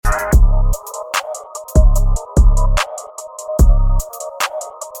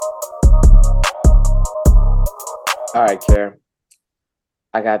All right, Kier.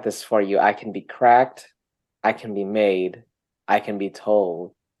 I got this for you. I can be cracked. I can be made. I can be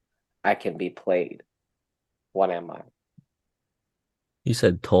told. I can be played. What am I? You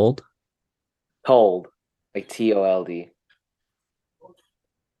said told? Told. Like TOLD.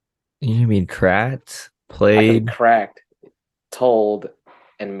 You mean cracked, I can be played, cracked, told,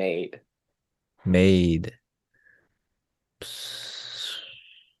 and made. made, Psst,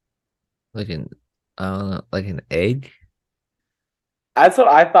 like an I don't know, like an egg? That's what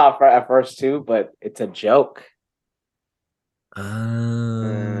I thought at first too, but it's a joke. You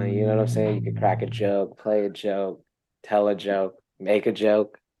know what I'm saying? You could crack a Um, joke, play a joke, tell a joke, make a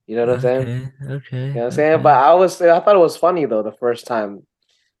joke. You know what I'm saying? okay, You know okay, what I'm saying? But okay. I thought it was funny though the first time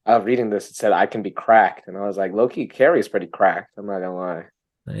I was reading this. It said I can be cracked, and I was like, low key, Carrie's pretty cracked. I'm not gonna lie.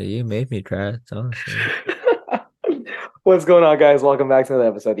 Hey, you made me cracked, honestly. What's going on, guys? Welcome back to another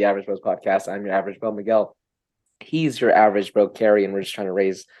episode of the Average Bros Podcast. I'm your average bro, Miguel. He's your average bro, Carrie, and we're just trying to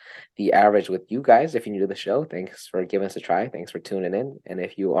raise the average with you guys. If you're new to the show, thanks for giving us a try. Thanks for tuning in. And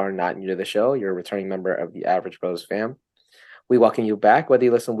if you are not new to the show, you're a returning member of the Average Bros fam. We welcome you back, whether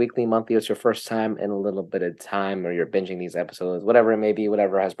you listen weekly, monthly, or it's your first time in a little bit of time, or you're binging these episodes, whatever it may be,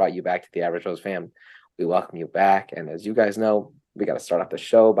 whatever has brought you back to the Average Bros fam. We welcome you back. And as you guys know, we got to start off the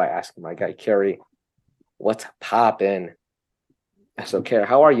show by asking my guy, Carrie, what's poppin'? So, Carrie,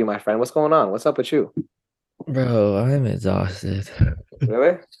 how are you, my friend? What's going on? What's up with you? Bro, I'm exhausted.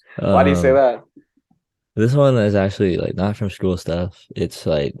 Really? Why do you say Um, that? this one is actually like not from school stuff. It's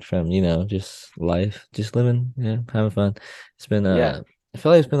like from, just life, just living, having fun. It's been Yeah. I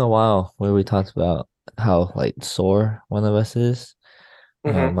feel like it's been a while where we talked about how like sore one of us is.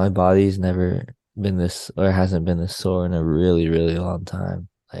 Hmm. My body's never been this or hasn't been this sore in a really, really long time.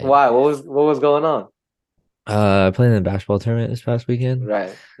 Like, Why? What was going on? I played in a basketball tournament this past weekend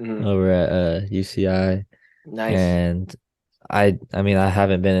Right. over at UCI, Nice. and I mean I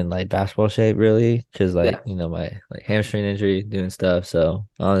haven't been in like basketball shape really because Yeah, like my like hamstring injury doing stuff. So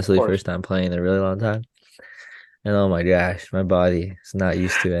of honestly, course. first time playing in a really long time, and oh my gosh, my body is not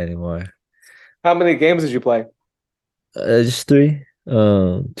used to it anymore. How many games did you play? Just three. Yeah,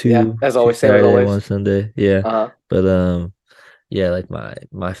 as Two always, same as Saturday, one always. Sunday. Yeah. Uh-huh. But yeah, like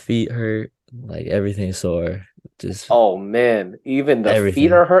my feet hurt, like everything's sore. Just Oh man, even the feet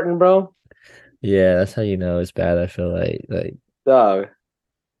everything. are hurting, bro. Yeah, that's how you know it's bad. I feel like Dog.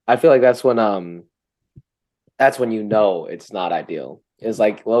 I feel like that's when you know it's not ideal. It's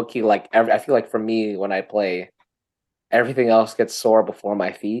like low key, like I feel like for me when I play, everything else gets sore before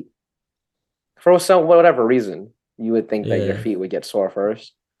my feet. For some whatever reason, you would think that your yeah. feet would get sore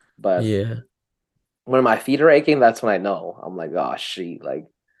first, but Yeah. when my feet are aching, that's when I know. I'm like, oh shit, like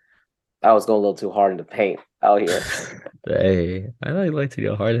I was going a little too hard in the paint out here. Hey, I know you like to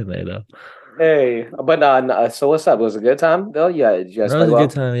go hard in there though. Hey, but no, so what's up? Was it a good time though? Yeah, did you guys That play was a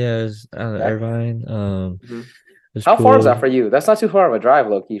good well? time. Yeah, it was out of Yeah. Irvine. Hmm. It was How far is that cool. for you? That's not too far of a drive,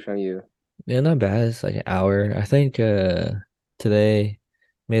 low key, from you. Yeah, not bad. It's like an hour. I think today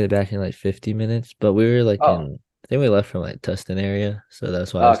made it back in like 50 minutes, but we were like Oh, I think we left from like Tustin area, so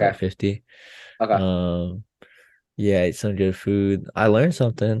that's why oh, it's like okay, 50. okay. Um yeah, ate some good food. I learned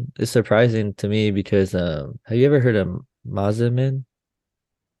something. It's surprising to me because have you ever heard of mazamen?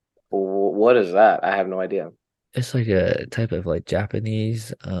 What is that? I have no idea. It's like a type of like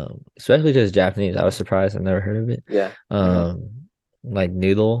Japanese, especially just Japanese. I was surprised. I've never heard of it. Yeah. Hmm. Like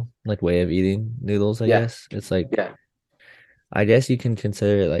noodle, like way of eating noodles, I Yeah. guess. It's like Yeah. I guess you can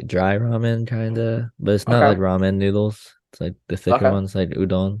consider it like dry ramen kind of, but it's not like Okay. ramen noodles. It's like the thicker Okay. ones, like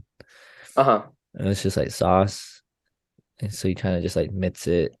udon, Uh-huh. and it's just like sauce. And so you kind of just like mix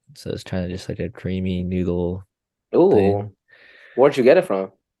it. So it's kind of just like a creamy noodle Ooh, thing. where'd you get it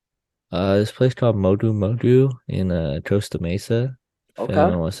from? This place called Modu Modu in Costa Mesa. If Okay.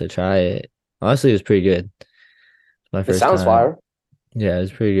 anyone wants to try it, honestly, it was pretty good. My It first sounds time. fire. Yeah, it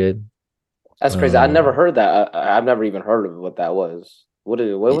was pretty good. That's crazy. I never Um, heard that. I've never even heard of what that was. What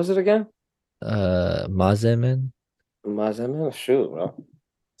y- was it again? Mazemen. Mazemen? Shoot, bro.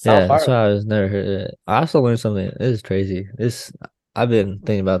 Sound Yeah, that's fire. why I was never heard of it. I also learned something. This is crazy. This I've been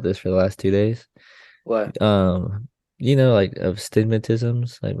thinking about this for the last 2 days. What? Um, like of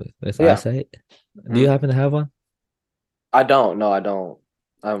stigmatisms, like with Yeah. eyesight. Do you Mhm. happen to have one? I don't. No, I don't.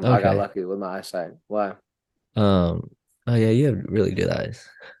 I got Okay. lucky with my eyesight. Why? Um, oh yeah, you have really good eyes.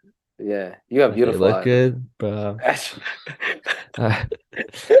 Yeah, you have Like they beautiful look eyes. good, bro.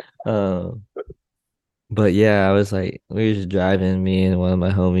 Um, but yeah, I was like, we were just driving, me and one of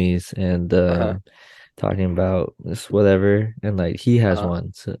my homies, and Uh-huh. talking about this whatever, and like he has Uh-huh.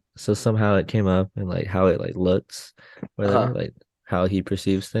 one, so somehow it came up and like how it like looks, whatever, Uh-huh. like how he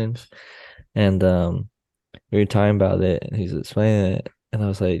perceives things, and we were talking about it and he's explaining it, and I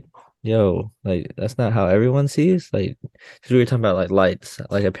was like, yo, like that's not how everyone sees. Like, 'cause we were talking about like lights.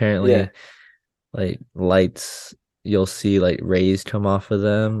 Like Yeah. apparently, like lights, you'll see like rays come off of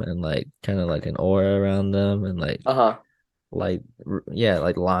them and like kind of like an aura around them and Uh-huh. yeah,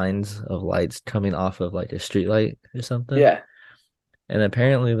 like lines of lights coming off of like a street light or something. Yeah. And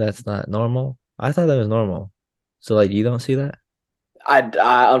apparently that's not normal. I thought that was normal. So like you don't see that?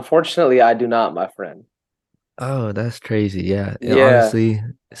 I unfortunately I do not, my friend. Oh, that's crazy. Yeah. And Yeah. honestly,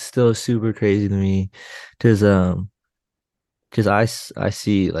 it's still super crazy to me because I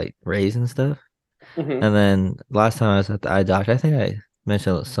see like rays and stuff. Hmm. And then last time I was at the eye doc, I think I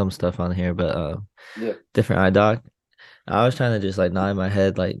mentioned some stuff on here, but Yeah. different eye doc. I was trying to just like nod my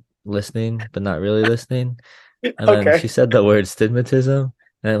head, like listening, but not really listening. And then she Okay. said the word stigmatism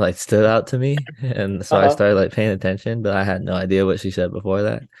and it like stood out to me. And so I Uh-huh. started like paying attention, but I had no idea what she said before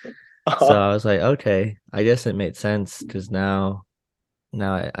that. So Uh-huh. I was like, okay, I guess it made sense because now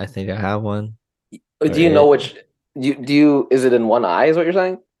I think I have one or Do you know it. which do you is it in one eye is what you're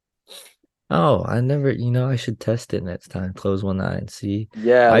saying? Oh, I never, I should test it next time. Close one eye and see.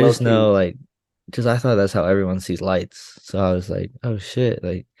 Yeah, I low just know key. like because I thought that's how everyone sees lights. So I was like, oh shit,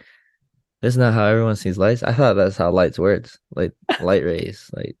 like that's not how everyone sees lights. I thought that's how lights works, like light rays.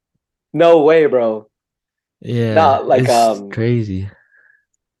 Like, No way, bro. yeah, Not like it's crazy.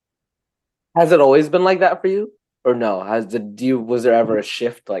 has it always been like that for you? Or no? Has the do you was there ever a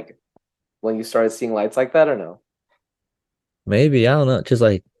shift like when you started seeing lights like that or no? Maybe, I don't know. Just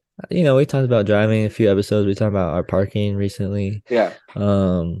like, we talked about driving a few episodes. We talked about our parking recently. Yeah.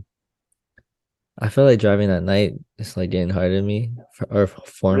 Um, I feel like driving at night is like getting harder to me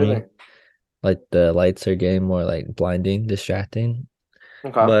for Really? me. Like the lights are getting more like blinding, distracting.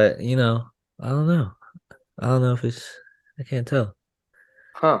 Okay. But I don't know. I don't know if I can't tell.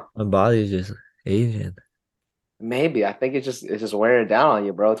 Huh. My body's just aging. Maybe. I think it's just wearing down on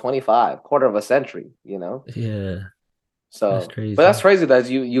you, bro. 25, quarter of a century, you know? Yeah, that's So, but that's crazy. crazy that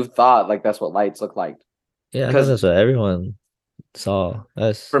you thought like that's what lights look like. Yeah, I thought Because that's what everyone saw.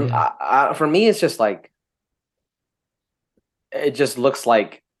 That's yeah. for me, it's just like it just looks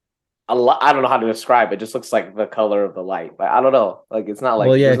like a lot. I don't know how to describe it. It just looks like the color of the light. Like I don't know. Like it's not Well,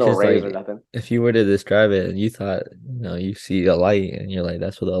 like yeah, there's no because rays or like nothing. if you were to describe it and you thought, you see a light and you're like,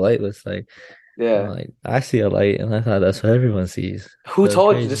 that's what a light looks like. I'm Yeah. like, I see a light and I thought that's what everyone sees. Who So it's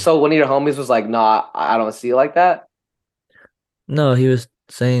told you? crazy. So one of your homies was like, "Nah, I don't see it like that." No, he was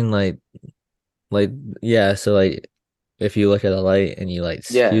saying like yeah, so like if you look at a light and you like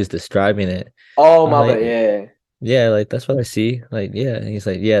he Yeah. was describing it, Oh I was my bad. like, Yeah. yeah, like that's what I see. Like, yeah. And he's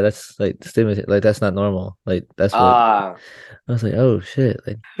like, yeah, that's like stimulus like that's not normal. Like that's what Ah. I was like, oh shit.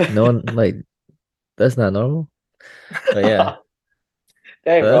 Like no one like that's not normal. But yeah,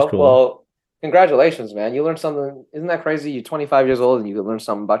 Dang, but that's bro. cool. Well, congratulations, man. You learned something. Isn't that crazy? You're 25 years old and you could learn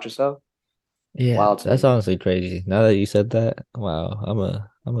something about yourself. Yeah, Wild to that's me. honestly crazy. Now that you said that, wow, I'm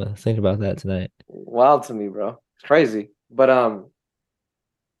gonna think about that tonight. Wild to me, bro. It's crazy. But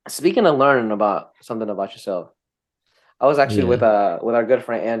speaking of learning about something about yourself, I was actually Yeah. with our good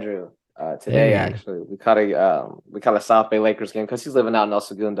friend Andrew today. Hey. Actually, we caught a South Bay Lakers game because he's living out in El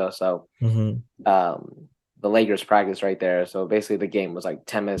Segundo. So Mm-hmm. the Lakers practice right there. So basically, the game was like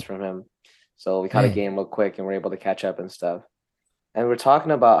 10 minutes from him. So we caught a Dang. game real quick and we're able to catch up and stuff. And we're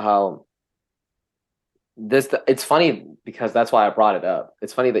talking about how it's funny because that's why I brought it up.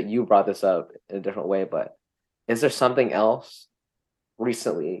 It's funny that you brought this up in a different way, but is there something else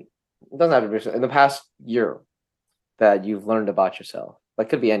recently? It doesn't have to be recent, in the past year that you've learned about yourself. Like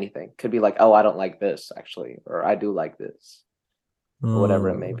could be anything. Could be like, oh, I don't like this actually, or I do like this, or whatever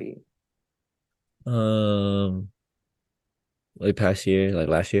it may Um, be. um, like past year, like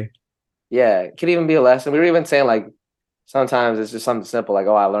last year. Yeah, it could even be a lesson. We were even saying like sometimes it's just something simple like,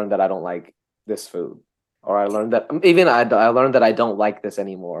 oh, I learned that I don't like this food, or I learned that even I learned that I don't like this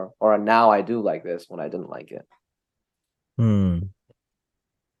anymore, or now I do like this when I didn't like it. Hmm.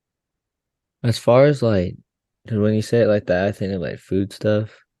 As far as like, 'cause when you say it like that, I think of like food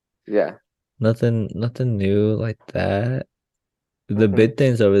stuff. Yeah. Nothing new like that. The Hmm. big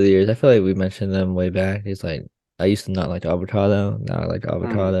things over the years, I feel like we mentioned them way back. It's like I used to not like avocado. Now I like Mm.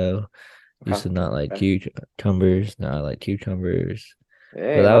 avocado. Used Okay. to not like Okay. cucumbers. Now I like cucumbers. But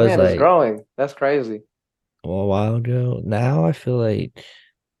Hey, that my was man is like growing. That's crazy. a while ago. Now I feel like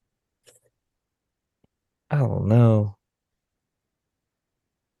I don't know.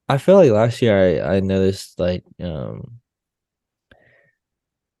 I feel like last year I noticed like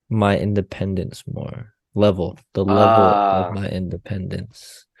my independence more the level of Uh my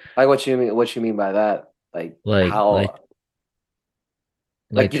independence. like what you mean by that? Like Like how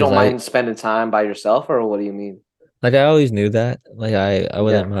Like you because don't mind spending time by yourself, or what do you mean? I always knew that. I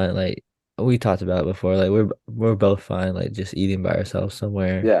wouldn't Yeah. mind like we talked about it before. Like we're both fine. Like just eating by ourselves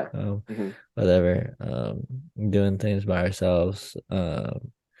somewhere. Yeah. Hmm. Whatever. Doing things by ourselves.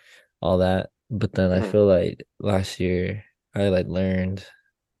 All that. But then I Hmm. feel like last year I like learned.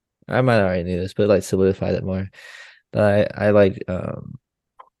 I might already knew this, but like solidified it more. That I like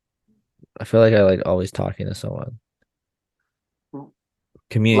I feel like I like always talking to someone,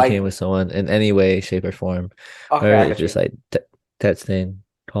 communicating Like, with someone in any way, shape, or form, okay, whether I it's got just you. like texting,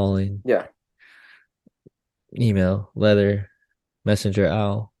 calling, Yeah. email, letter, messenger,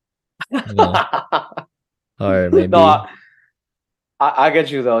 owl, you know, or No, maybe I get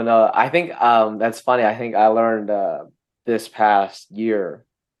you though. No, I think that's funny. I think I learned this past year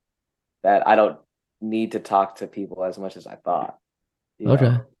that I don't need to talk to people as much as I thought. You okay.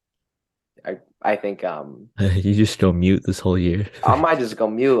 know, I think You just go mute this whole year. I might just go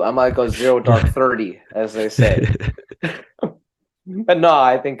mute. I might go zero dark 30, as they say. But no,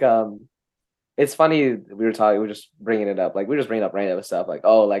 I think it's funny we were just bringing it up. Like we were just bringing up random stuff like,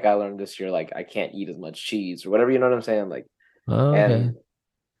 oh, like I learned this year like I can't eat as much cheese or whatever, you know what I'm saying? Like, Oh, okay. and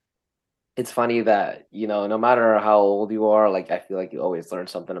it's funny that, no matter how old you are, like I feel like you always learn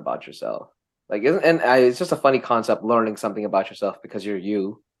something about yourself. Like it's just a funny concept learning something about yourself because you're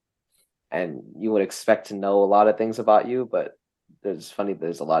you and you would expect to know a lot of things about you, but there's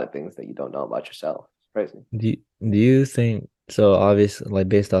a lot of things that you don't know about yourself. It's crazy. Do you think so? Obviously, like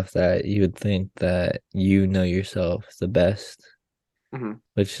based off that, you would think that you know yourself the best, Hmm.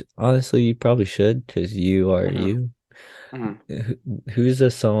 which honestly you probably should because you are Hmm. you. Hmm. Who's the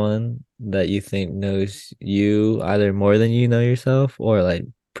someone that you think knows you either more than you know yourself or like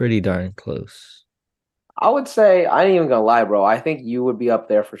pretty darn close? I would say I ain't even gonna lie, bro. I think you would be up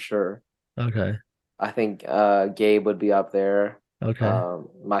there for sure. Okay. I think Gabe would be up there. Okay.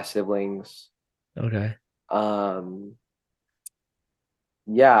 My siblings. Okay. Um,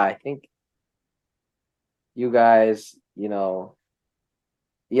 yeah, I think you guys,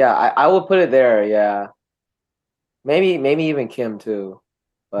 yeah, I would put it there. Yeah, maybe even Kim too,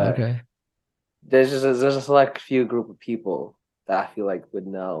 but Okay. there's a select few group of people that I feel like would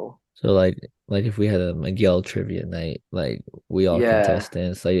know. So like if we had a Miguel trivia night, like we all Yeah,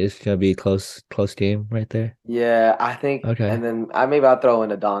 contestants, like it's gonna be a close game right there. yeah, I think, and Okay. then I'll throw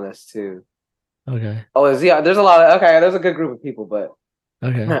in Adonis too. Okay. Oh, yeah, there's a lot of okay, there's a good group of people, but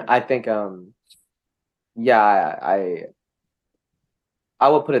Okay. I think yeah, I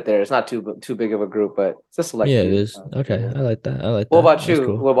will put it there. It's not too big of a group, but it's a select Yeah, it few is. Okay. people. I like that. I like What that. about That's you?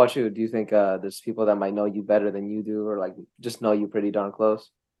 cool. What about you? Do you think there's people that might know you better than you do, or like just know you pretty darn close?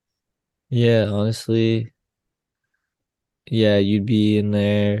 Yeah, honestly, yeah, you'd be in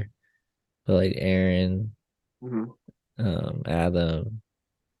there, but like Aaron, Hmm. Adam,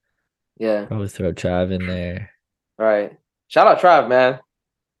 Yeah. probably throw Trav in there. All right. Shout out Trav, man.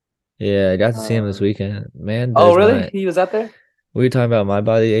 Yeah, I got to see him this Um, weekend. Man oh, does really? not. He was out there? We were talking about my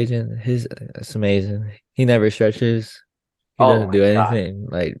body agent. His it's amazing. He never stretches. He Oh doesn't my do God. anything.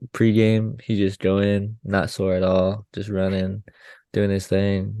 Like pregame, he just go in, not sore at all, just running, doing his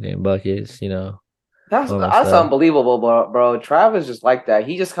thing, getting buckets, normal That's stuff. unbelievable, bro. Trav is just like that.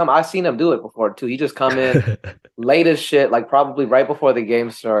 He just come. I've seen him do it before too. He just come in late as shit, like probably right before the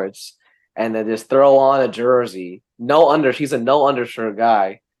game starts, and then just throw on a jersey. No under. He's a no undershirt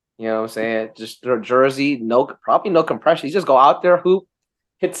guy. You know what I'm saying? Just throw jersey, no, probably no compression. He just go out there, hoop,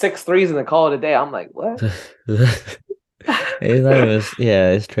 hit 6 threes, and then call it a day. I'm like, what? It's not even,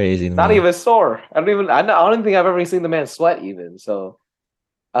 yeah, it's crazy to Not me. even sore. I don't think I've ever seen the man sweat even. So,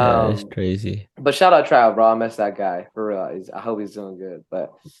 Yeah, it's um, crazy. but shout out Trav, bro. I miss that guy for real. I hope he's doing good.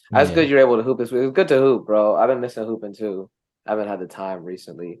 But that's good Yeah. you're able to hoop this week. It's good to hoop, bro. I've been missing hooping too. I haven't had the time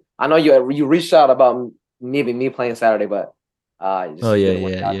recently. I know you reached out about maybe me playing Saturday, but it Oh just yeah, didn't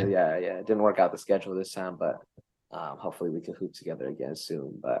work yeah, out. yeah. Yeah, yeah, it didn't work out the schedule this time. But hopefully we can hoop together again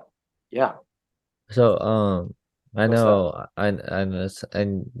soon. But yeah, So I what's up? know I know this,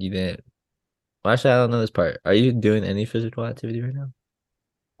 and you didn't. Well, actually, I don't know this part. Are you doing any physical activity right now?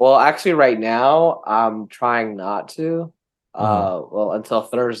 Well, actually, right now I'm trying not to. Uh-huh. Well, until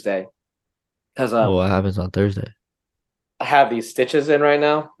Thursday, because Well, what happens on Thursday? I have these stitches in right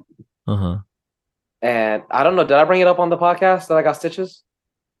now. Uh-huh. And I don't know, did I bring it up on the podcast that I got stitches?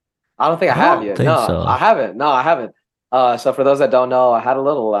 I don't think I I have don't yet. think No, I so. haven't. No, I haven't. So for those that don't know, I had a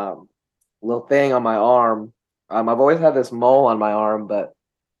little thing on my arm. I've always had this mole on my arm, but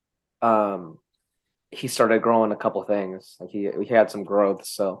um he started growing a couple things. Like he had some growth.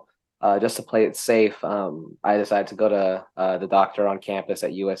 So just to play it safe, I decided to go to the doctor on campus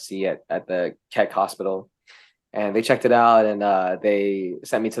at USC at the Keck Hospital. and they checked it out, and they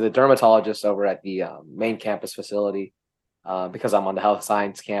sent me to the dermatologist over at the main campus facility because I'm on the health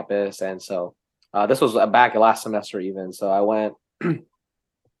science campus, and so this was back last semester even. So I went,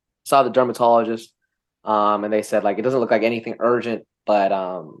 saw the dermatologist, and they said like it doesn't look like anything urgent, but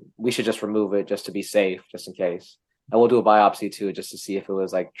we should just remove it just to be safe, just in case, and we'll do a biopsy too, just to see if it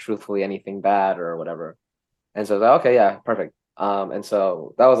was like truthfully anything bad or whatever. And so I was like, okay, yeah, perfect. And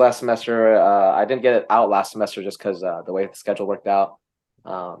so that was last semester. I didn't get it out last semester just because the way the schedule worked out.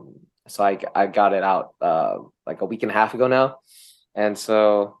 So I got it out like a week and a half ago now. And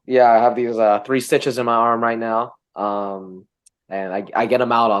so yeah, I have these 3 stitches in my arm right now. And I get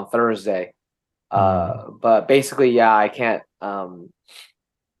them out on Thursday. But basically, yeah, I can't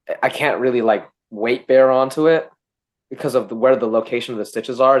really like weight bear onto it because of where the location of the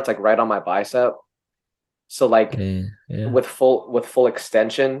stitches are. It's like right on my bicep. So like yeah. with full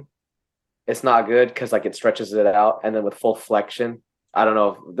extension, it's not good because like it stretches it out, and then with full flexion, I don't know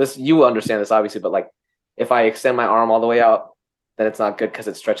if this you understand this obviously, but like if I extend my arm all the way out, then it's not good because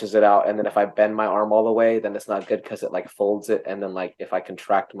it stretches it out, and then if I bend my arm all the way, then it's not good because it like folds it, and then like if I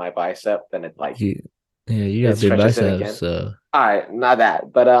contract my bicep, then it like You, yeah, you it got big stretches it biceps, again. so All right, not that,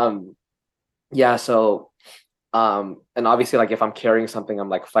 but yeah, so and obviously like if I'm carrying something, I'm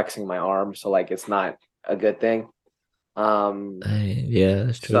like flexing my arm, so like it's not a good thing. Um yeah,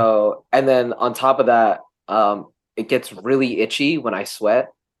 that's true. So, and then on top of that, it gets really itchy when I sweat,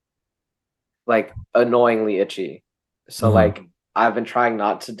 like annoyingly itchy. So, Uh-huh. like, I've been trying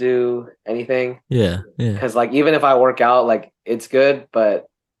not to do anything Yeah, yeah, because, like, even if I work out, like, it's good, but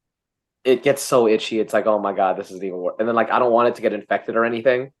it gets so itchy. It's like, oh my God, this is even worse. And then, like, I don't want it to get infected or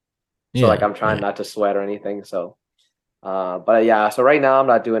anything. So, like, yeah, I'm trying yeah. not to sweat or anything. So, but yeah, so right now I'm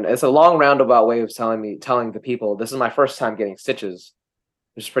not doing it's a long roundabout way of telling the people this is my first time getting stitches,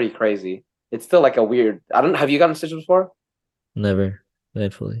 which is pretty crazy. It's still like a weird. I don't. Have you gotten stitches before? Never,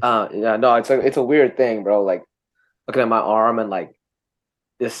 thankfully. Yeah, no. It's a weird thing, bro. Like looking at my arm and like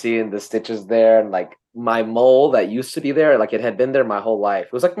just seeing the stitches there, and like my mole that used to be there, like it had been there my whole life.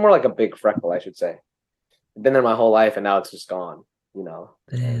 It was like more like a big freckle, I should say. It'd been there my whole life, and now it's just gone. You know.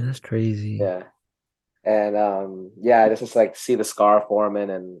 Damn, And that's crazy. yeah, and yeah, I just like see the scar forming,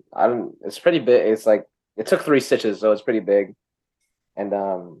 and I don't. It's pretty big. It's like it took 3 stitches, so it's pretty big. And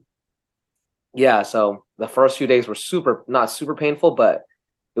yeah, so the first few days were super not super painful, but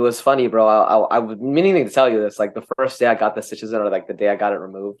it was funny, bro. I was meaning to tell you this. Like the first day I got the stitches in, or like the day I got it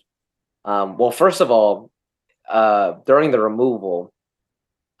removed. Well, first of all, during the removal,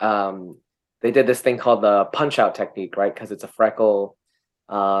 um, they did this thing called the punch out technique, right? Because it's a freckle,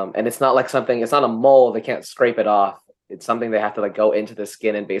 and it's not like something. It's not a mole. They can't scrape it off. It's something they have to like go into the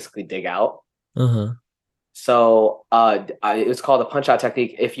skin and basically dig out. Uh-huh. So it's called the punch out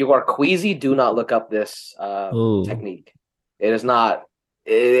technique. If you are queasy, do not look up this Oh, technique. It is not.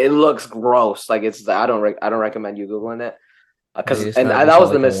 It looks gross. Like I don't recommend you googling it like because it's and not just that was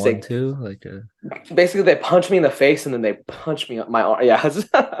the like a one mistake. two, like a Basically, they punch me in the face and then they punch me up my arm.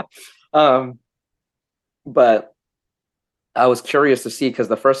 Yeah. um, but I was curious to see because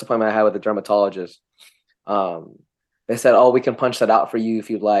the first appointment I had with the dermatologist, um, they said, "Oh, we can punch that out for you if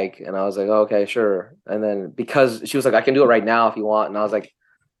you'd like." And I was like, oh, "Okay, sure." And then because she was like, "I can do it right now if you want," and I was like,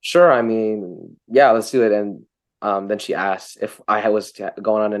 "Sure." I mean, yeah, let's do it. And then she asked if I was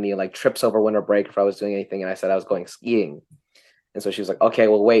going on any like trips over winter break, if I was doing anything, and I said I was going skiing. And so she was like, "Okay,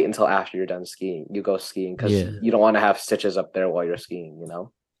 well, wait until after you're done skiing. You go skiing because yeah. you don't want to have stitches up there while you're skiing, you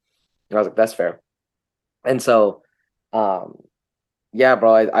know." And I was like, "That's fair." And so, um, yeah,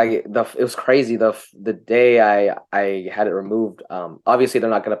 bro. It was crazy. The day I had it removed. Obviously they're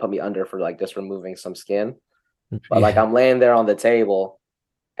not gonna put me under for like just removing some skin, but like Yeah. I'm laying there on the table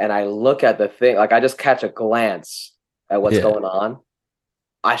and I look at the thing. Like I just catch a glance at what's Yeah. going on.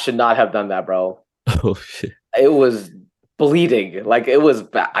 I should not have done that, bro. Oh shit. It was bleeding. Like it was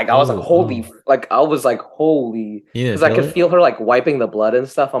bad. Like I was like, Oh, holy. oh. Like I was like, holy, You didn't because I feel could it? feel her like wiping the blood and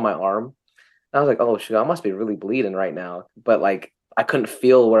stuff on my arm. I was like, oh shoot, I must be really bleeding right now. But like I couldn't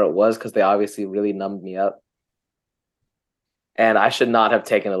feel where it was because they obviously really numbed me up. And I should not have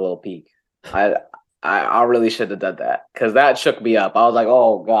taken a little peek. I I really should have done that because that shook me up. I was like,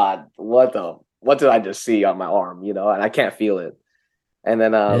 oh God, what did I just see on my arm? You know, and I can't feel it. And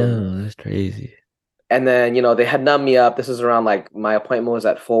then Damn, that's crazy. they had numbed me up. This is around like my appointment was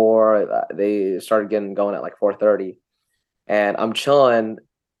at 4. They started getting going at like 4:30, and I'm chilling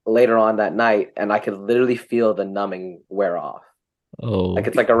later on that night, and I could literally feel the numbing wear off. Like Oh,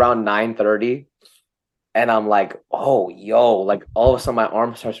 it's like around 9:30, and I'm like, oh, yo, like all of a sudden my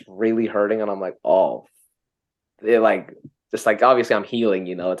arm starts really hurting, and I'm like, oh, it like just like obviously I'm healing,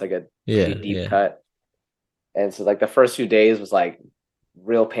 it's like a pretty yeah, deep yeah. cut. And so like the first few days was like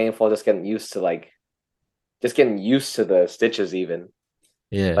real painful, just getting used to the stitches even.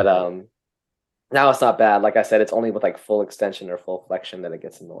 Yeah. But now it's not bad. Like I said, it's only with like full extension or full flexion that it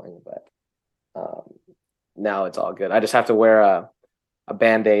gets annoying. But um, now it's all good. I just have to wear a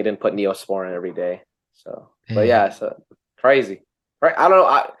band-aid and put Neosporin every day. So, but Yeah. yeah, so crazy. Right? I don't know.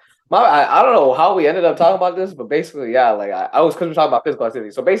 I don't know how we ended up talking about this, but basically, yeah, like I was because we're talking about physical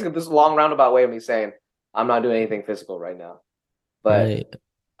activity. So basically, this is a long roundabout way of me saying I'm not doing anything physical right now. But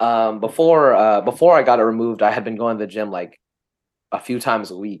Right. before I got it removed, I had been going to the gym like a few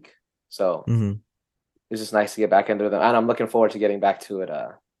times a week. So Hmm. it's just nice to get back into them, and I'm looking forward to getting back to it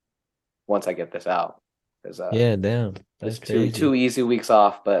once I get this out. Because Yeah, damn. That's just two crazy. easy weeks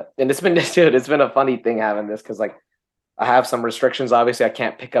off, but and it's been dude, it's been a funny thing having this because like I have some restrictions. Obviously, I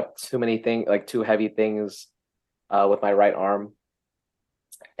can't pick up too many things like too heavy things with my right arm,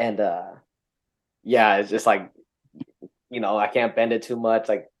 and yeah, it's just like I can't bend it too much.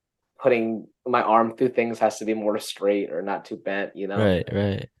 Like putting my arm through things has to be more straight or not too bent. Right,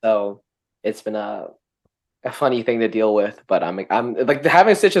 right. So it's been a funny thing to deal with, but I'm like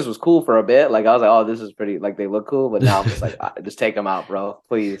having stitches was cool for a bit. Like I was like, oh, this is pretty. Like they look cool, but now I'm just like, just take them out, bro,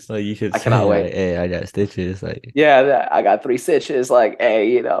 please. Like you should I cannot say wait. like, hey, I got stitches. Like, Yeah, I got 3 stitches. Like,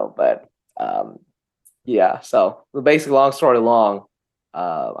 hey. But um, yeah. So the basic long story long,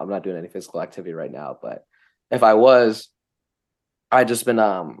 I'm not doing any physical activity right now. But if I was, I just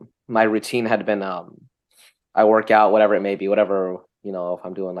been my routine had been I work out whatever it may be, whatever if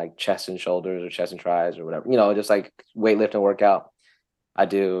I'm doing like chest and shoulders or chest and tries or whatever, just like weightlifting workout I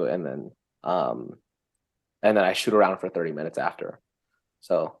do, um and then I shoot around for 30 minutes after.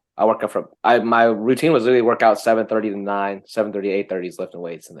 So I work up from I my routine was really work out 7:30 to 9, 7:30, 8:30 is lifting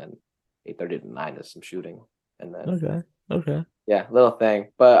weights, and then 8:30 to 9 is some shooting. And then okay, okay. yeah, little thing.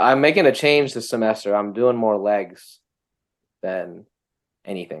 But I'm making a change this semester. I'm doing more legs than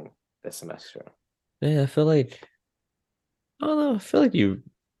anything this semester. Yeah, I feel like I don't know. I feel like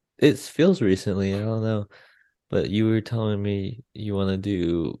it feels recently. I don't know, but you were telling me you want to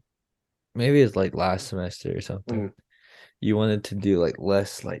do maybe it's like last semester or something. Mhm. You wanted to do like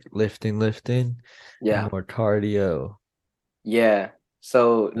less like lifting and Yeah. more cardio. Yeah.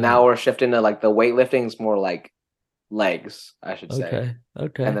 So now And we're shifting to like the weightlifting is more like legs, I should say. okay, And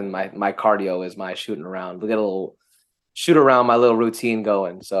okay. then my cardio is my shooting around. We get a little shoot around my little routine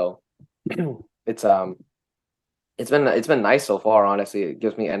going. So it's it's been nice so far, honestly. It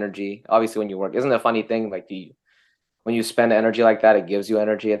gives me energy. Obviously when you work, isn't it a funny thing? Like when you spend energy like that, it gives you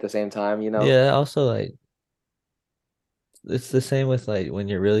energy at the same time? Yeah, also like it's the same with like when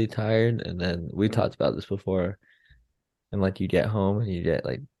you're really tired and then we Mhm. talked about this before and like you get home and you get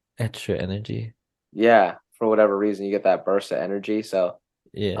like extra energy. Yeah, for whatever reason, you get that burst of energy. So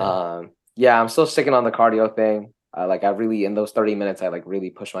Yeah. yeah, I'm still sticking on the cardio thing. I really in those 30 minutes I like really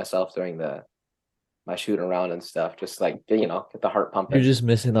push myself during the my shooting around and stuff, just like get the heart You're pumping. just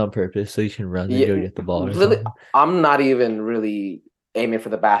missing on purpose so you can run and Yeah, go get the ball or really, something. I'm not even really aiming for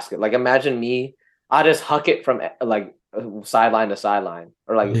the basket. Like imagine me, I just huck it from like sideline to sideline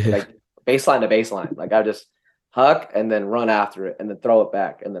or Yeah. like baseline to baseline. Like I just huck and then run after it and then throw it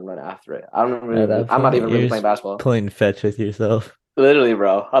back and then run after it. At that I'm not point, even really you're playing just basketball. playing fetch with yourself. Literally,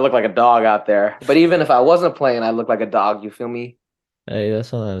 bro. I look like a dog out there. But even if I wasn't playing, I look like a dog. You feel me? Hey,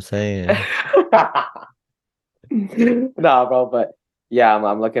 that's what I'm saying. No, bro. But yeah,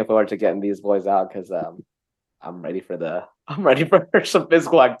 I'm looking forward to getting these boys out because I'm ready for some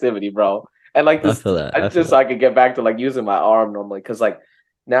physical activity, bro. And like I this, feel that. I I feel just so that. I could get back to like using my arm normally because like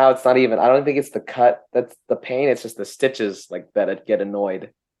now it's not even. I don't think it's the cut that's the pain. It's just the stitches like that. I get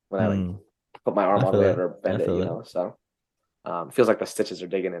annoyed when I like Hmm. put my arm I all the feel way that. over, I bend it. feel that. So it feels like the stitches are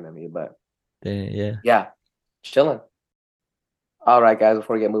digging into me. But Yeah. yeah, chilling. All right, guys.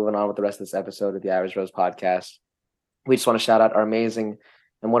 Before we get moving on with the rest of this episode of the Average Rose Podcast, we just want to shout out our amazing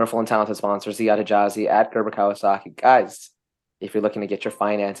and wonderful and talented sponsor, Ziyad Hijazi at Gerber Kawasaki. Guys, if you're looking to get your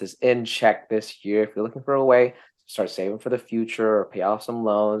finances in check this year, if you're looking for a way to start saving for the future or pay off some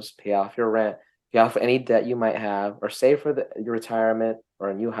loans, pay off your rent, pay off any debt you might have, or save for your retirement or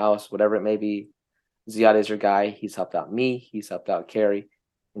a new house, whatever it may be, Ziyad is your guy. He's helped out me, he's helped out Carrie,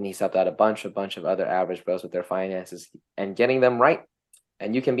 and he's helped out a bunch of other average bros with their finances and getting them right.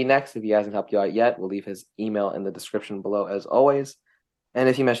 And you can be next if he hasn't helped you out yet. We'll leave his email in the description below as always. And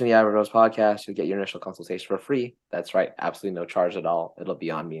if you mention the Average Rose podcast, you'll get your initial consultation for free. That's right, absolutely no charge at all. It'll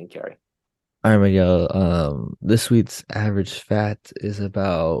be on me and Carrie. All right, Miguel. This week's average fat is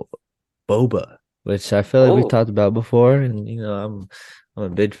about boba, which I feel like we've Oh, talked about before, and I'm a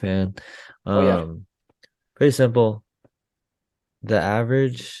big fan. oh yeah. Um, Pretty simple. The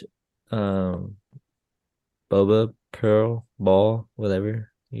average um boba pearl ball,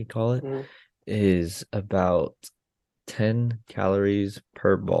 whatever you call it, Mhm. is about 10 calories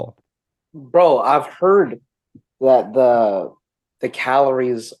per ball. Bro, I've heard that the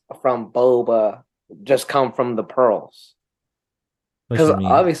calories from boba just come from the pearls. What Because you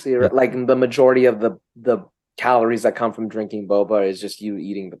mean? obviously, Like, like the majority of the calories that come from drinking boba is just you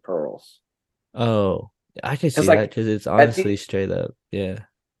eating the pearls. oh, I can Because see that like because it's at honestly the, straight up. Yeah.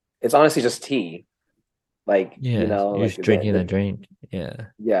 it's honestly just tea. Like Yeah. You're like just drinking a the drink. Yeah.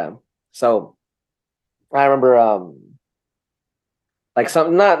 yeah. So I remember like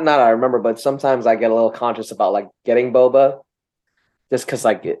some not I remember, but sometimes I get a little conscious about like getting boba just because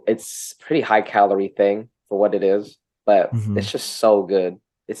like it's pretty high calorie thing for what it is, but Hmm. it's just so good.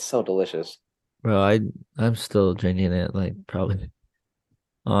 It's so delicious. Bro, I'm still drinking it like probably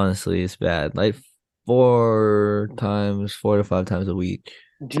honestly it's bad. Like 4 to 5 times a week.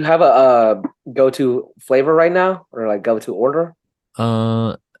 Do you have a go-to flavor right now or like go-to order?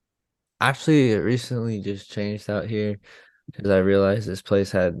 Uh Actually, it recently just changed out here because I realized this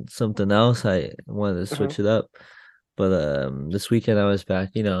place had something else. I wanted to Hmm. switch it up. But this weekend I was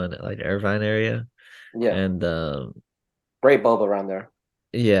back, in like Irvine area. Yeah, And great boba around there.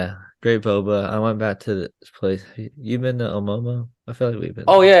 yeah, great boba. I went back to this place. You been to Omomo? I feel like we've been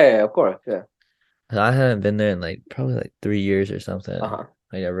Oh there. yeah, yeah, of course, yeah. I haven't been there in like probably like 3 years or something. Uh-huh.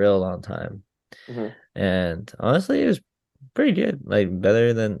 Like a real long time. Hmm. And honestly, it was pretty good. Like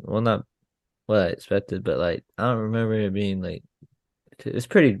better than, well, not what I expected, but like I don't remember it being like it's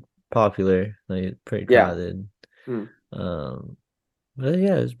pretty popular, like pretty Yeah. crowded. Mm. Um, but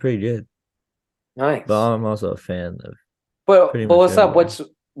yeah, it's pretty good. But Nice. I'm also a fan of pretty But much what's up? everywhere.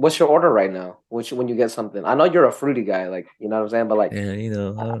 What's your order right now? Which when you get something? I know you're a fruity guy, like you know what I'm saying, but like And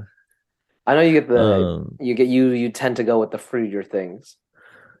I I know you get the um, you tend to go with the fruitier things.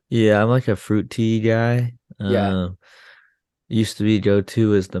 yeah, I'm like a fruit tea guy. Yeah. Used to be go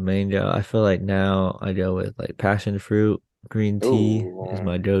to as the main go. I feel like now I go with like passion fruit, green tea is Ooh.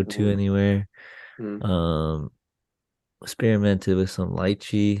 my go-to Mm-hmm. anywhere. Mm-hmm. Um, experimented with some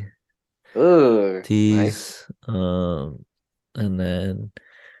lychee Ooh, nice. teas. And then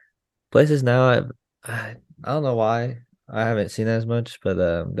places now I don't know why I haven't seen as much, but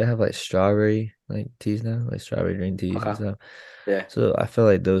they have like strawberry like teas now, like strawberry green teas and Okay. stuff. Yeah. So I feel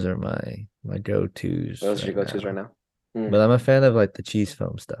like those are my go-tos Those are your right go-tos right now. now. Mm. But I'm a fan of like the cheese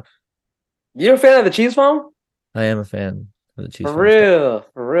foam stuff. You're a fan of the cheese foam? I am a fan of the cheese For foam stuff. real,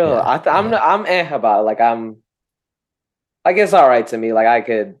 for real. Yeah, yeah, I'm about it. Like I guess all right to me. Like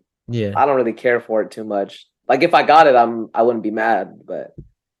yeah. I don't really care for it too much. Like if I got it, I wouldn't be mad, but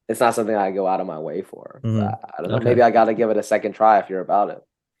it's not something I go out of my way for. Hmm. I don't know. Okay. Maybe I got to give it a second try if you're about it.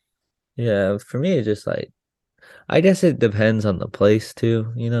 Yeah, for me it's just like I guess it depends on the place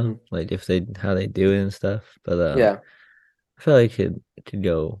too, Mhm. like if they how they do it and stuff. But Yeah, I feel like it could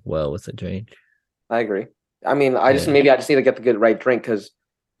go well with a drink. I agree. I mean, Yeah. I just need to get the good right drink because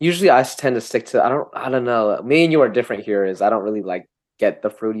usually tend to stick to I don't know. Me and you are different here. Is I don't really like get the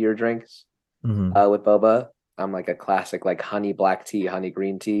fruitier drinks Hmm. with boba. I'm like a classic like honey black tea, honey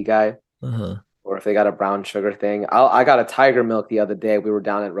green tea guy. Uh-huh. Or if they got a brown sugar thing. I got a tiger milk the other day. We were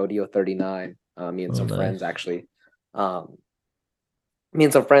down at Rodeo 39, me and Oh, some friends nice. actually. Um, Me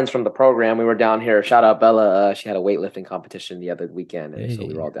and some friends from the program, we were down here. Shout out Bella. She had a weightlifting competition the other weekend, and so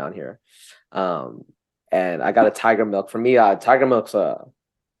we were Hey. all down here. Um, and I got a tiger milk. For me, tiger milk's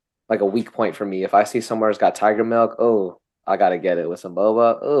like a weak point for me. If I see somewhere's got tiger milk, oh, I gotta get it with some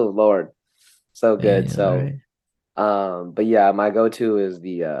boba. Oh Lord, so good. Hey, all So, right. but yeah, my go-to is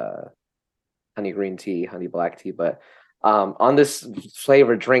the honey green tea, honey black tea. But on this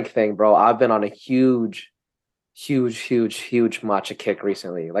flavored drink thing, bro, I've been on a huge matcha kick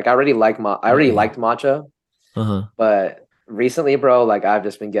recently. Like I already Hey. liked matcha, Uh-huh. but recently, bro, like I've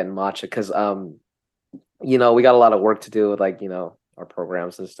just been getting matcha because we got a lot of work to do with like, our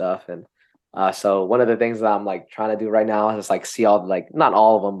programs and stuff. And so one of the things that I'm like trying to do right now is like see all like not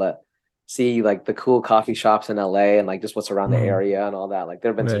all of them, but see like the cool coffee shops in LA and like just what's around the Hmm. area and all that. Like there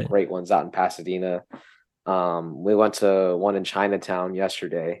have been some Right. great ones out in Pasadena. We went to one in Chinatown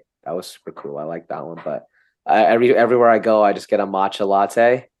yesterday. That was super cool. I like that one. But everywhere I go, I just get a matcha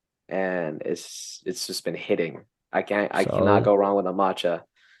latte, and it's just been hitting. I cannot Solid. go wrong with a matcha.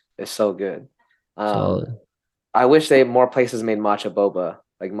 It's so good. Um, Solid. I wish they more places made matcha boba,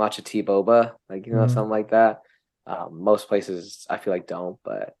 like matcha tea boba, like Hmm. something like that. Most places I feel like don't,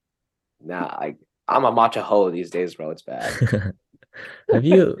 but nah, I'm a matcha hoe these days, bro. It's bad. Have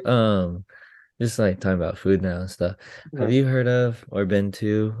you just like talking about food now and stuff. Have Mhm. you heard of or been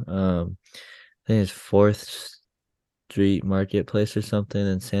to I think it's Fourth Street Marketplace or something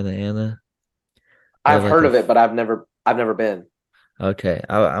in Santa Ana? They have I've like heard a of it, but I've never been. okay.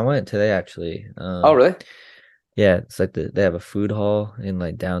 I went today actually. Oh, really? Yeah, it's like they have a food hall in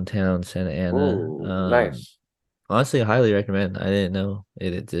like downtown Santa Ana. Ooh, nice. Honestly, I highly recommend. I didn't know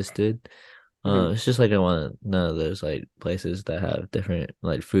it existed. Hmm. It's just like I want to know there's like places that have different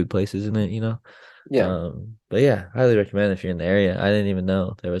like food places in it, you know. Yeah. But yeah, highly recommend if you're in the area. I didn't even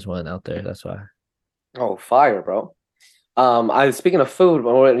know there was one out there. That's why. Oh, fire, bro. I speaking of food,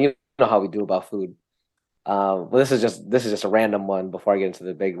 well, you know how we do about food. Well, this is just a random one before I get into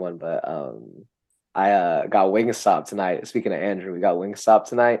the big one, but I got Wingstop tonight. Speaking of Andrew, we got Wingstop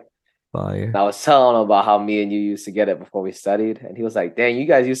tonight. And Fire. I was telling him about how me and you used to get it before we studied, and he was like, "Dang, you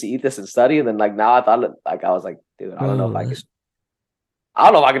guys used to eat this and study." And then like now I thought like I was like, "Dude, I don't know if Bro, I could. I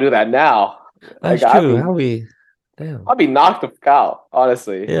don't know if I can do that now. Like that's true. How we damn. I'd be knocked the fuck out,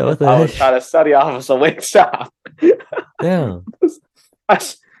 honestly, Yeah, if what the I was trying heck? to study off of some Wingstop." Damn. I,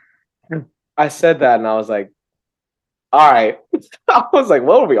 I said that, and I was like, "All right." I was like,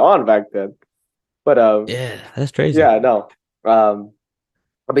 "What were we on back then?" But Yeah, that's crazy. yeah, no. Um,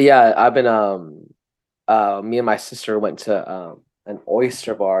 but yeah, I've been me and my sister went to an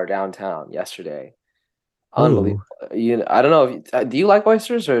oyster bar downtown yesterday. Unbelievable. Oh. I don't know if do you like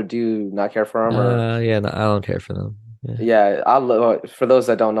oysters or do you not care for them or Yeah, no, I don't care for them. Yeah. yeah, I love for those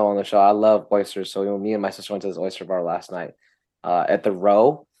that don't know on the show, I love oysters. So me and my sister went to this oyster bar last night at the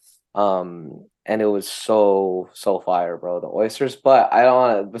Row. And it was so fire, bro. The oysters, but I don't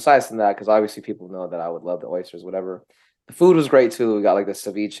want to. Besides from that, because obviously people know that I would love the oysters, whatever. The food was great too. We got like the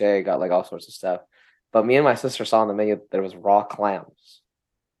ceviche, got like all sorts of stuff. But me and my sister saw on the menu there was raw clams,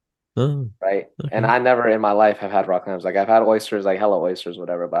 Oh, right? And okay. I never in my life have had raw clams. Like I've had oysters, like hello oysters,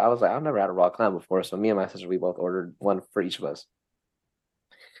 whatever. But I was like, I've never had a raw clam before. So me and my sister, we both ordered one for each of us.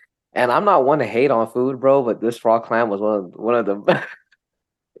 And I'm not one to hate on food, bro, but this raw clam was one of the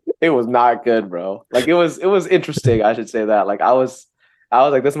it was not good, bro. Like it was interesting, I should say that. Like I was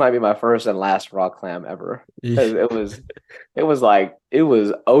like, this might be my first and last raw clam ever. Because Eesh. it was like it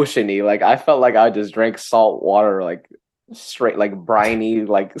was oceany. Like I felt like I just drank salt water, like straight like briny,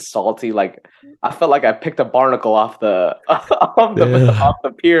 like salty. Like I felt like I picked a barnacle off the Yeah. off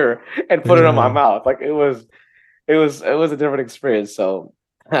the pier and put it in my Yeah. mouth. Like it was a different experience. So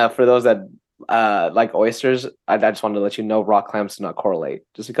for those that like oysters, I just wanted to let you know raw clams do not correlate.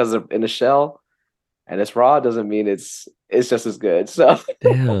 Just because they're in a shell and it's raw doesn't mean it's just as good. So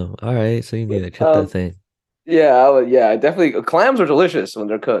Damn. All right. So you need to cook that um thing. yeah, definitely clams are delicious when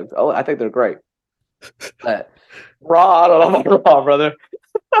they're cooked. Oh, I think they're great. But raw, I don't know about raw, brother.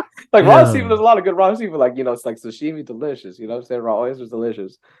 Like raw seafood, there's Damn. a lot of good raw seafood. Like, it's like sashimi delicious. You know what I'm saying? Raw oysters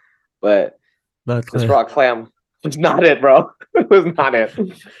delicious. But Not this clear. raw clam was not it, bro. It was not it.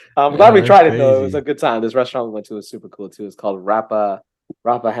 I'm glad we Yeah, that's tried it though. It was a crazy. good time. This restaurant we went to was super cool too. It's called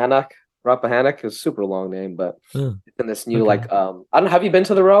Rappahannock. Rappahannock is a super long name, but Oh, it's in this new okay. like I don't know. Have you been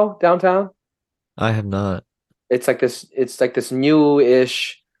to the Row downtown? I have not. It's like this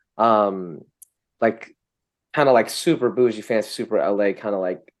new-ish um like kind of like super bougie, fancy, super LA kind of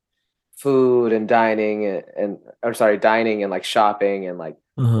like food and dining and or sorry, dining and like shopping and like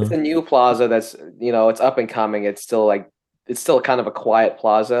it's Uh-huh. a new plaza that's it's up and coming. It's still kind of a quiet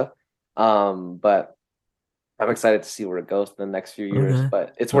plaza. But I'm excited to see where it goes in the next few years. Okay.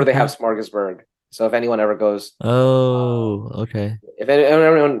 But it's where they have Okay. Smorgasburg. So if anyone ever goes, Oh, okay. if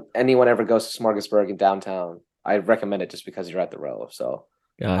anyone ever goes to Smorgasburg in downtown, I recommend it just because you're at the Row. So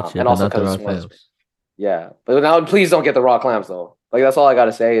Gotcha. and But also not the because raw of Smorgasburg. clams. Yeah, but now please don't get the raw clams though. Like that's all I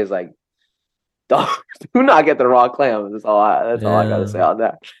gotta say is like don't do not get the raw clams. That's all I gotta say Yeah. on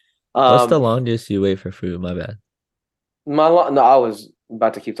that. What's the Um, longest you wait for food? My bad. no, I was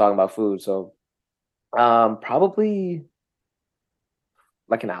about to keep talking about food, so probably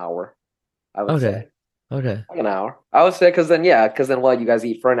like an hour, I would Okay. say. Okay. Like an hour. I would say because then what you guys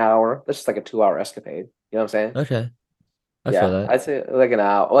eat for an hour. That's just like a 2 hour escapade. You know what I'm saying? Okay. I feel Yeah, that. I'd say like an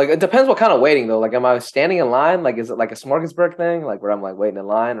hour. Like it depends what kind of waiting though. Like am I standing in line? Like is it like a Smorgasburg thing? Like where I'm like waiting in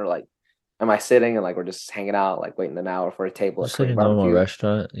line or like am I sitting and like we're just hanging out, like waiting an hour for a table at Just like Korean a normal barbecue?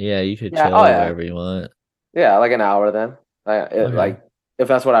 restaurant. Yeah, you could Yeah. Oh chill yeah. wherever you want. Yeah, like an hour then. Okay. Like if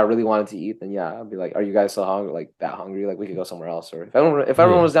that's what I really wanted to eat, then yeah, I'd be like, "Are you guys so hungry? Like that hungry? Like we could go somewhere else." Or if everyone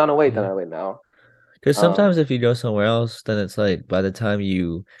Yeah. was down to wait, then Yeah. I wait an hour. Because sometimes Um, if you go somewhere else, then it's like by the time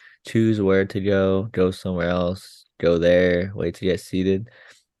you choose where to go somewhere else, go there, wait to get seated.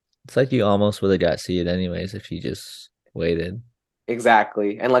 It's like you almost would have got seated anyways if you just waited.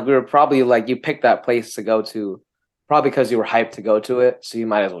 exactly. And like we were probably like you picked that place to go to, probably because you were hyped to go to it, so you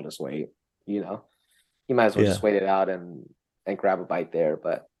might as well just wait. You know, you might as well just Yeah. wait it out and grab a bite there.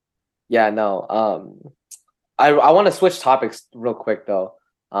 But yeah, no. I want to switch topics real quick though.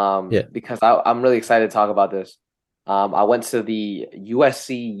 Yeah. Because I'm really excited to talk about this. I went to the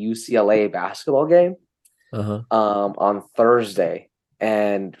USC UCLA basketball game Uh-huh. on Thursday,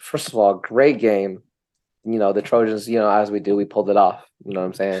 and first of all, great game. The Trojans, as we do, we pulled it off. You know what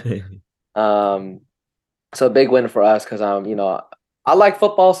I'm saying? Um, so a big win for us because I like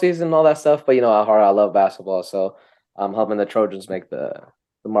football season and all that stuff, but how hard I love basketball. So I'm helping the Trojans make the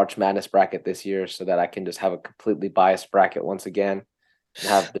March Madness bracket this year so that I can just have a completely biased bracket once again and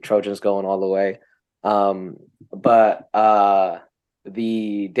have the Trojans going all the way. But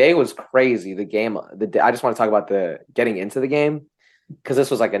the day was crazy. I just want to talk about the getting into the game because this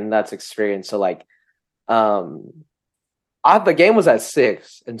was like a nuts experience. So like um the game was at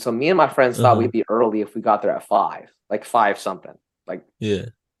 6, and so me and my friends thought Uh-huh. we'd be early if we got there at 5, like 5 something, like Yeah.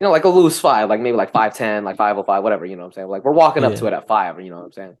 like a loose 5, like maybe like 5:10, like 5:05, whatever. You know what I'm saying? Like we're walking up to Yeah. it at 5. You know what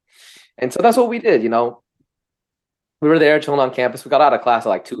I'm saying? And so that's what we did. We were there chilling on campus. We got out of class at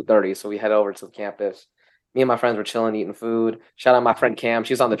like 2:30, so we head over to the campus. Me and my friends were chilling, eating food. Shout out my friend Cam.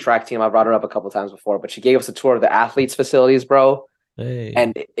 She's on the track team. I brought her up a couple times before, but she gave us a tour of the athletes' facilities, bro. Hey.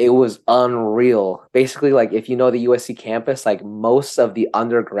 And it was unreal. Basically, like if you know the USC campus, like most of the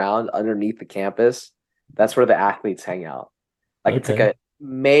underground underneath the campus, that's where the athletes hang out. Like it's like Okay. a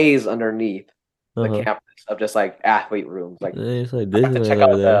maze underneath the Uh-huh. campus of just like athlete rooms. Like It's like I got to Disneyland check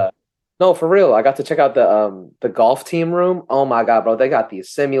over out there. no, for real. I got to check out the golf team room. Oh my God, bro. They got these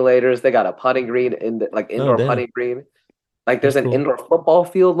simulators. They got a putting green in the like Oh, indoor damn. putting green. Like there's That's an cool. indoor football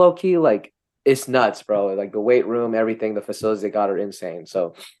field low key. Like it's nuts, bro. Like the weight room, everything, the facilities they got are insane.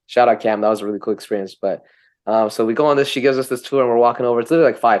 So shout out Cam. That was a really cool experience. But so we go on this, she gives us this tour and we're walking over. It's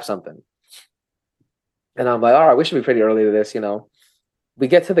literally like 5 something. And I'm like, all right, we should be pretty early to this. We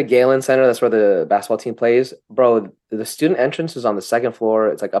get to the Galen Center, that's where the basketball team plays. Bro, the student entrance is on the second floor.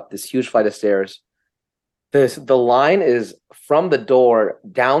 It's like up this huge flight of stairs. The line is from the door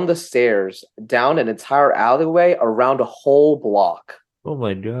down the stairs, down an entire alleyway, around a whole block. Oh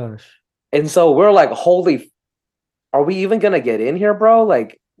my gosh. And so we're like, holy, are we even gonna get in here, bro?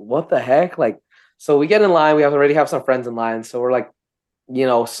 Like, what the heck? Like, so we get in line. We already have some friends in line. So we're like,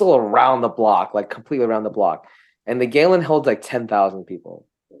 still around the block, like completely around the block. And the Galen holds like 10,000 people.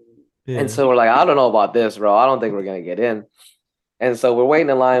 And Yeah. so we're like, I don't know about this, bro. I don't think we're gonna get in. And so we're waiting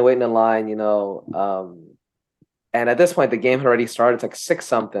in line. And at this point, the game had already started. It's like 6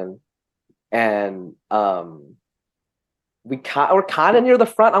 something. And we're kind of near the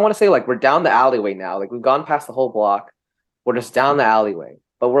front. I want to say like we're down the alleyway now. Like we've gone past the whole block. We're just down the alleyway,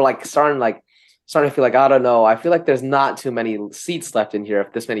 but we're like starting to feel like I don't know. I feel like there's not too many seats left in here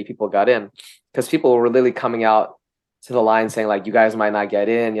if this many people got in, because people were literally coming out to the line saying like you guys might not get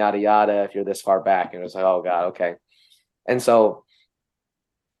in, yada yada, if you're this far back. And it was like, oh God, okay. And so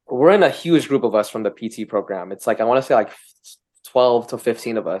we're in a huge group of us from the PT program. It's like I want to say like 12 to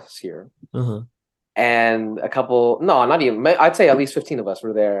 15 of us here, Uh-huh. and a couple, no, not even, I'd say at least 15 of us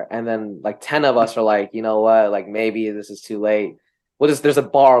were there. And then like 10 of us are like, you know what, like maybe this is too late. There's a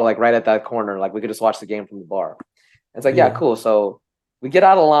bar like right at that corner. Like we could just watch the game from the bar. And it's like, yeah, Yeah. cool. So we get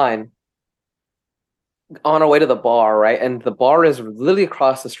out of line on our way to the bar, right? And the bar is literally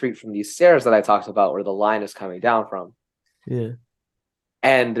across the street from these stairs that I talked about where the line is coming down from. Yeah.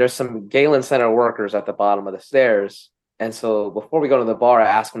 And there's some Galen Center workers at the bottom of the stairs. And so before we go to the bar, I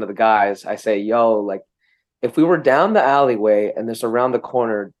ask one of the guys, I say, yo, like, if we were down the alleyway and there's around the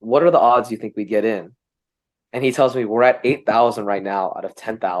corner, what are the odds you think we get in? And he tells me we're at 8,000 right now out of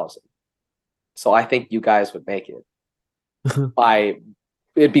 10,000. So I think you guys would make it.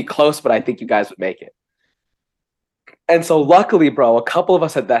 It'd be close, but I think you guys would make it. And so luckily, bro, a couple of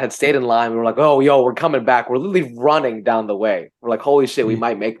us that had stayed in line, we were like, oh, yo, we're coming back. We're literally running down the way. We're like, holy shit, we Yeah.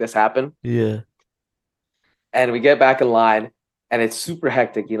 might make this happen. Yeah. And we get back in line and it's super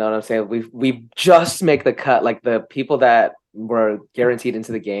hectic. You know what I'm saying? We just make the cut. Like the people that were guaranteed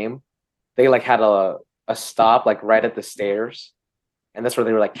into the game, they like had a stop like right at the stairs. And that's where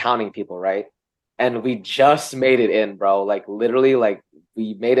they were like counting people, right? And we just made it in, bro. Like literally, like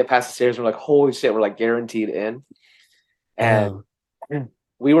we made it past the stairs. We're like, holy shit, we're like guaranteed in. And Damn.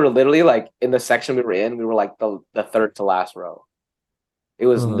 we were literally like in the section we were in, we were like the third to last row. It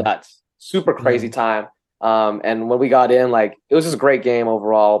was Uh-huh. nuts. Super crazy Damn. time. And when we got in, like it was just a great game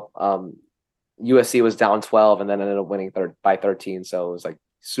overall. USC was down 12 and then ended up winning by 13. So it was like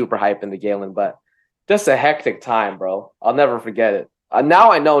super hype in the Galen, but just a hectic time, bro. I'll never forget it.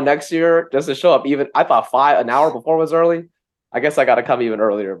 Now I know next year just to show up even I thought an hour before was early. I guess I gotta come even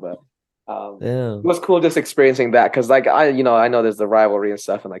earlier, but it Damn. was cool just experiencing that because like I know there's the rivalry and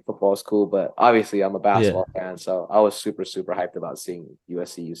stuff and like football is cool, but obviously I'm a Yeah. basketball fan, so I was super hyped about seeing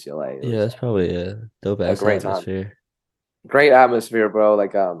USC UCLA. It Yeah, was that's probably a dope a ass great time. atmosphere. Great atmosphere, bro.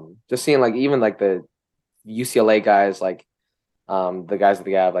 Like just seeing like even like the UCLA guys, like the guys that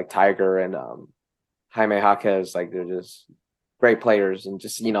they have, like Tiger and Jaime Jaquez, like they're just great players, and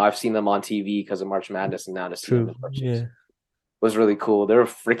just I've seen them on TV because of March Madness, and now to see them True. in person Yeah. was really cool. They're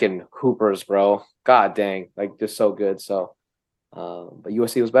freaking hoopers, bro. God dang, like just so good. So, but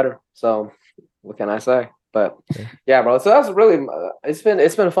USC was better. So, what can I say? But Yeah. yeah, bro. So that's really it's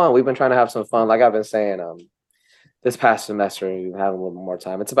been fun. We've been trying to have some fun. Like I've been saying, this past semester we've been having a little more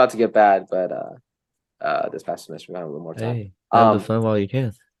time. It's about to get bad, but this past semester we're having a little more time. Hey, have the fun while you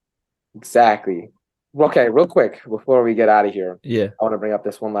can. Exactly. Okay, real quick before we get out of here, Yeah. I want to bring up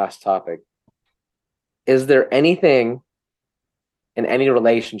this one last topic. Is there anything in any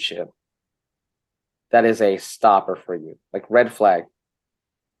relationship that is a stopper for you, like red flag,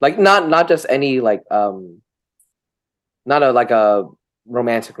 like not just any like not a like a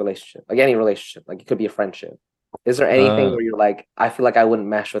romantic relationship, like any relationship, like it could be a friendship. Is there anything Uh, where you're like, I feel like I wouldn't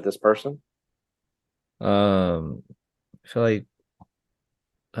mesh with this person? I feel like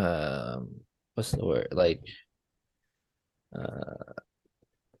what's the word? Like uh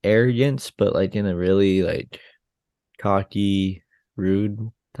arrogance, but like in a really like cocky,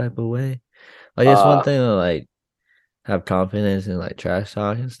 rude type of way. Like it's one Uh, thing to like have confidence and like trash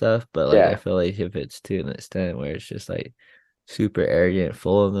talk and stuff, but like I yeah, feel like if it's to an extent where it's just like super arrogant,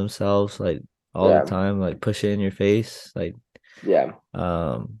 full of themselves, like all the yeah, time, like push it in your face, like yeah,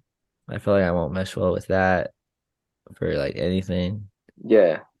 um I feel like I won't mesh well with that for like anything.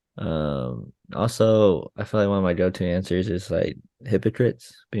 yeah. Also I feel like one of my go-to answers is like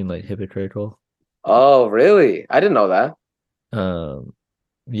hypocrites, being like hypocritical. Oh, really? I didn't know that. Um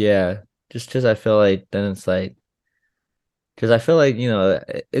yeah, just because I feel like then it's like because I feel like,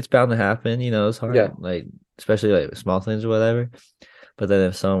 it's bound to happen, it's Yeah, hard, like, especially like small things or whatever. But then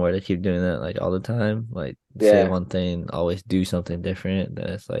if someone were to keep doing that like all the time, like say yeah, one thing, always do something different, then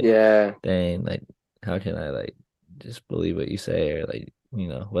it's like, yeah, dang, like, how can I like just believe what you say or like,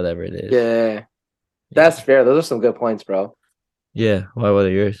 whatever it is. yeah. Yeah. That's fair. Those are some good points, bro. Yeah. Why, what are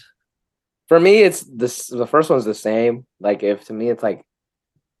yours? For me, it's this. The first one's the same. Like, if to me, it's like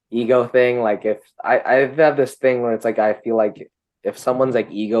ego thing. Like, if I have this thing where it's like I feel like if someone's like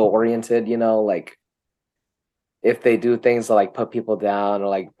ego oriented, like if they do things to like put people down or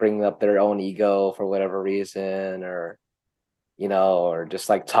like bring up their own ego for whatever reason, or or just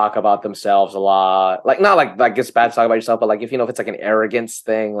like talk about themselves a lot. Like not like it's bad to talk about yourself, but like if it's like an arrogance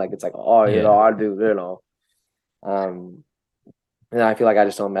thing, like it's like, oh, Yeah. I do, um I feel like I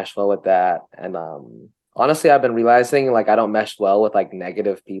just don't mesh well with that. And honestly, I've been realizing like I don't mesh well with like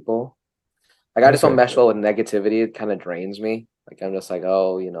negative people. Like I just don't Okay. mesh well with negativity. It kind of drains me. Like I'm just like,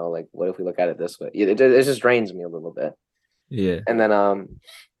 oh, like what if we look at it this way? It just drains me a little bit. Yeah. And then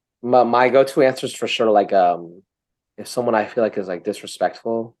my go-to answer is for sure like if someone I feel like is like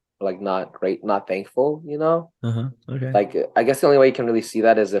disrespectful or like not great, not thankful, Uh-huh. Okay. like I guess the only way you can really see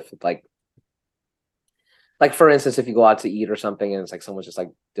that is if like for instance, if you go out to eat or something and it's like someone's just like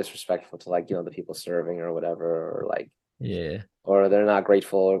disrespectful to like the people serving or whatever, or like Yeah. or they're not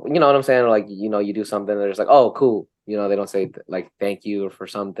grateful, or you know what I'm saying, or like you do something, they're just like, oh, cool, they don't say like thank you for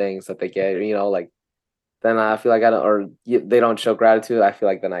some things that they get, like then I feel like I don't, or they don't show gratitude. I feel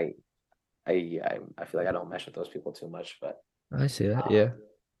like then I feel like I don't mesh with those people too much, but I see that. um, Yeah.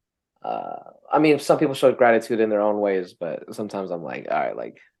 I mean, some people show gratitude in their own ways, but sometimes I'm like, all right,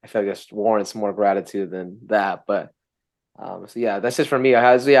 like I feel like this warrants more gratitude than that. But so yeah, that's just for me.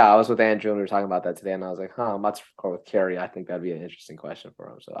 I was with Andrew and we were talking about that today, and I was like, huh, I'm about to record with Carrie. I think that'd be an interesting question for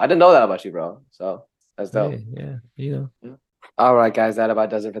him. So I didn't know that about you, bro. So that's dope. Hey, yeah. Yeah. All right, guys, that about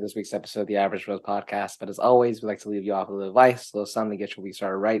does it for this week's episode of the Average Rose Podcast. But as always, we like to leave you off with a little advice, a little something to get your week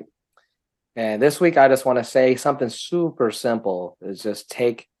started right. And this week, I just want to say something super simple: is just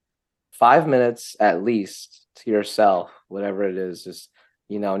take 5 minutes at least to yourself, whatever it is. Just,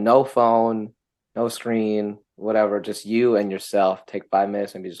 no phone, no screen, whatever, just you and yourself. Take 5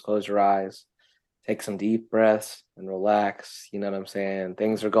 minutes, maybe just close your eyes, take some deep breaths and relax. You know what I'm saying?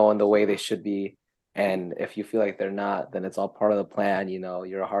 Things are going the way they should be. And if you feel like they're not, then it's all part of the plan.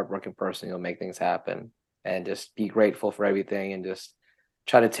 You're a hardworking person, you'll make things happen. And just be grateful for everything and just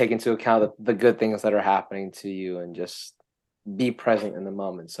try to take into account the good things that are happening to you and just be present in the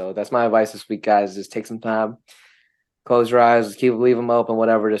moment. So that's my advice this week, guys. Just take some time, close your eyes, leave them open,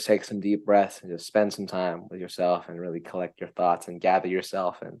 whatever. Just take some deep breaths and just spend some time with yourself and really collect your thoughts and gather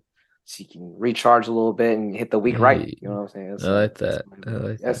yourself and so you can recharge a little bit and hit the week right. Hey, You know what I'm saying? I like that. I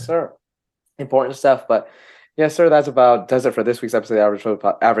like Yes, that. sir. Important stuff. But yes, sir, that's about does it for this week's episode of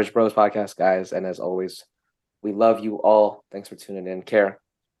the Average Bros podcast, guys. And as always, we love you all. Thanks for tuning in. Care,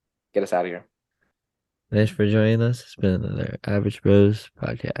 get us out of here. Thanks for joining us. It's been another Average Bros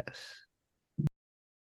podcast.